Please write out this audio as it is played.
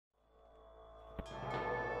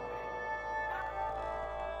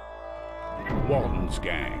Walton's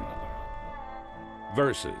gang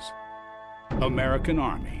versus American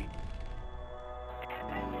Army.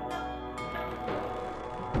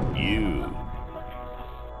 You.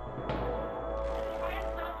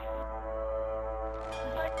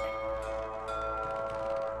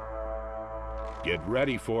 Get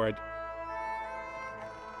ready for it.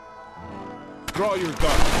 Draw your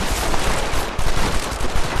gun.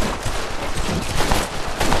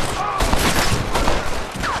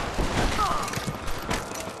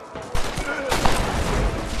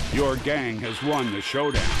 Your gang has won the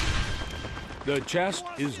showdown. The chest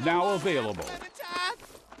is now available.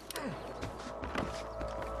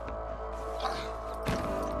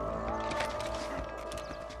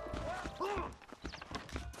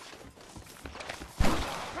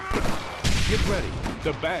 Get ready.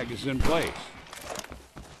 The bag is in place.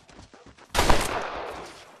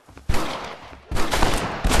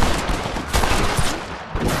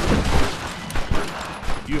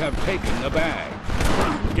 You have taken the bag.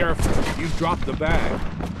 Careful, you've dropped the bag.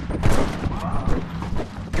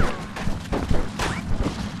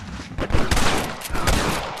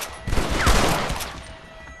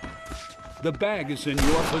 The bag is in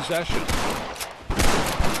your possession.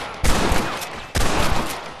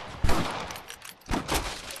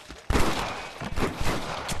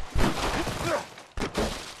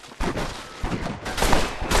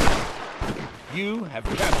 You have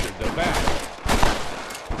captured the bag.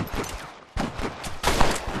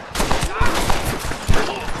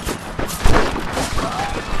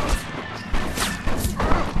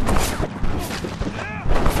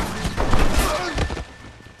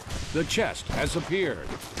 The chest has appeared.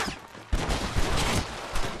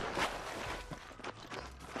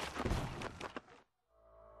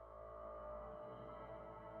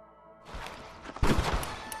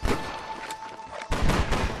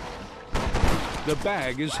 The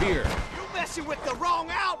bag is here. You're messing with the wrong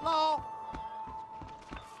outlaw!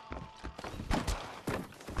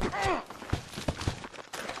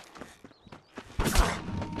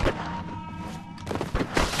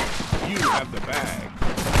 You have the bag.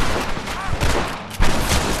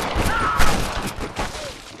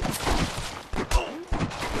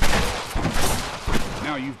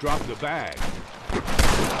 Now you've dropped the bag.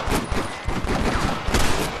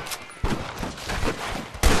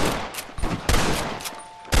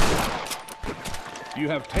 You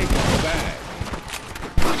have taken the bag.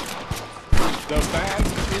 The bag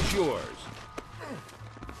is yours.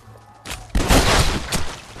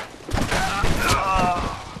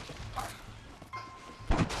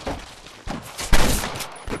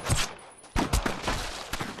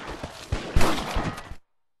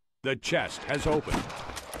 The chest has opened.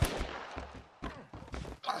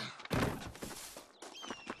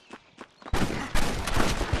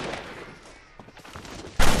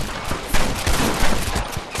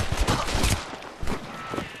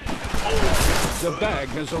 The bag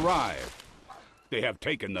has arrived. They have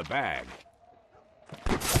taken the bag.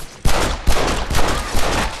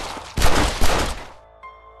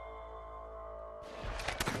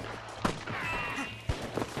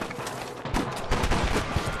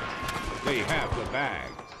 They have the bag.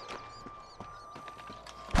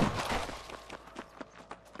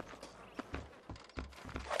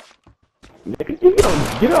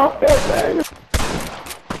 Get off that bag.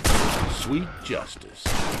 Sweet justice.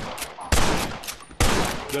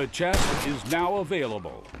 The chest is now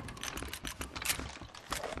available.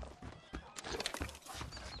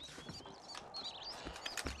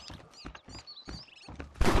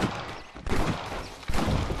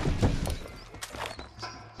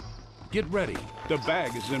 Get ready. The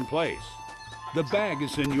bag is in place. The bag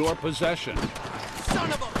is in your possession.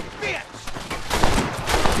 Son of a bitch!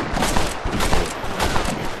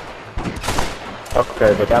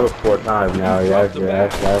 Okay, but that was 4 times now.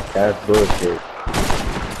 That's bullshit.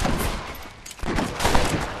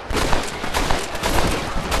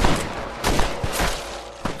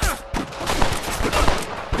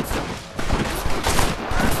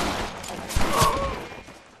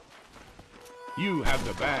 You have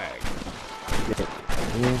the bag.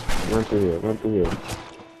 Yeah. Run through here.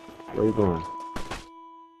 Where you going?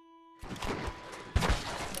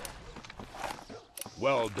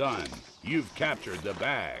 Well done. You've captured the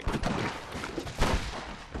bag.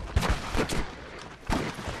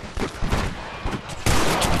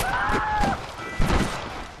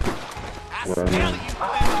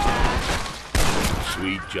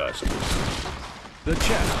 Sweet justice. The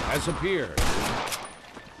chest has appeared.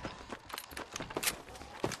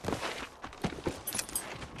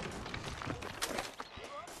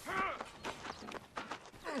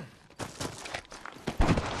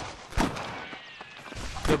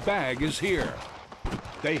 The bag is here.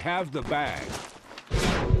 They have the bag.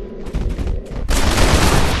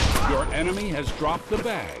 Your enemy has dropped the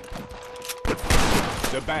bag.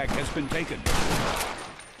 The bag has been taken.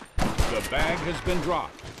 The bag has been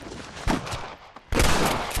dropped.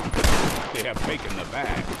 They have taken the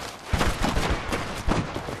bag.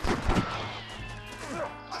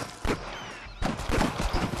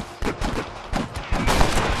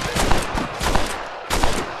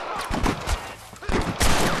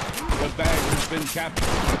 The bag has been captured.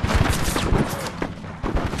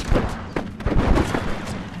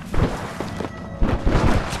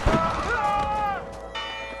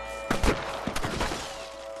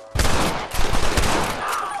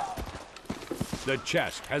 The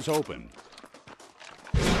chest has opened.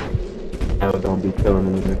 I was gonna be killing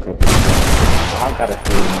him in a couple of seconds. I gotta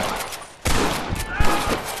see him.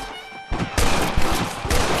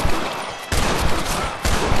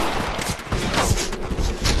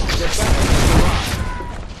 The bag has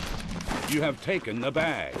arrived. You have taken the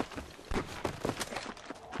bag.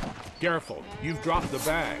 Careful, you've dropped the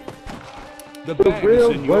bag. The bag is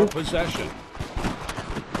in your possession.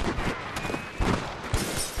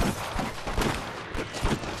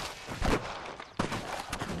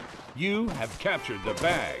 You have captured the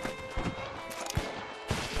bag.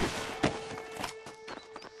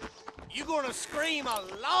 You're gonna scream a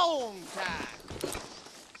long time.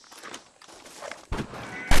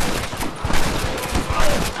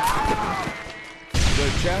 The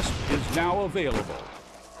chest is now available.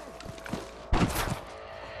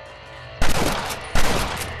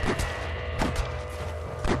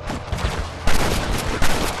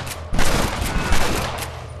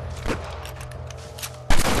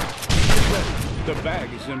 The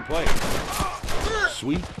bag is in place.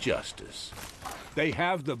 Sweet justice. They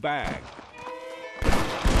have the bag.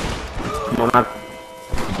 Come on, I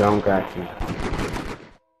don't got you.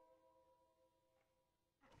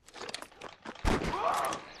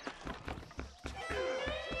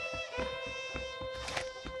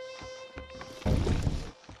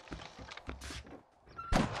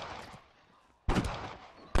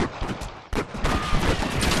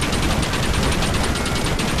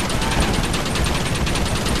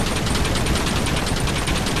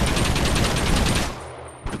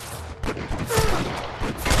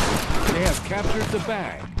 Captured the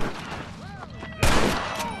bag.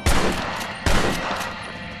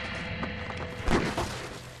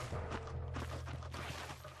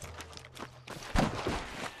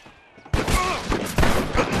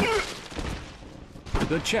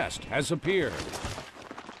 The chest has appeared.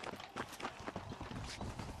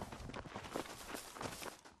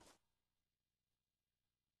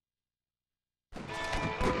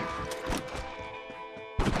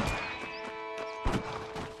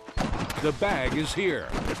 The bag is here.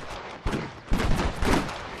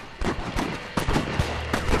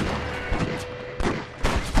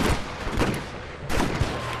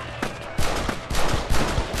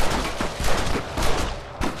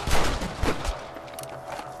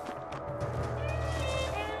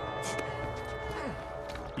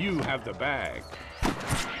 You have the bag.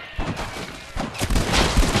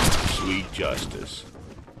 Sweet justice.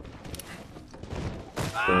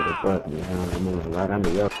 Throw the button, you know, I'm moving right under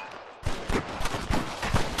your...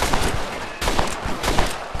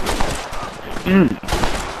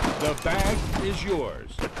 The bag is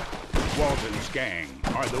yours. Walden's gang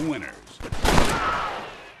are the winners.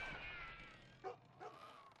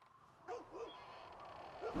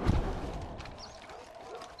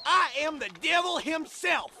 I am the devil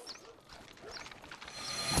himself.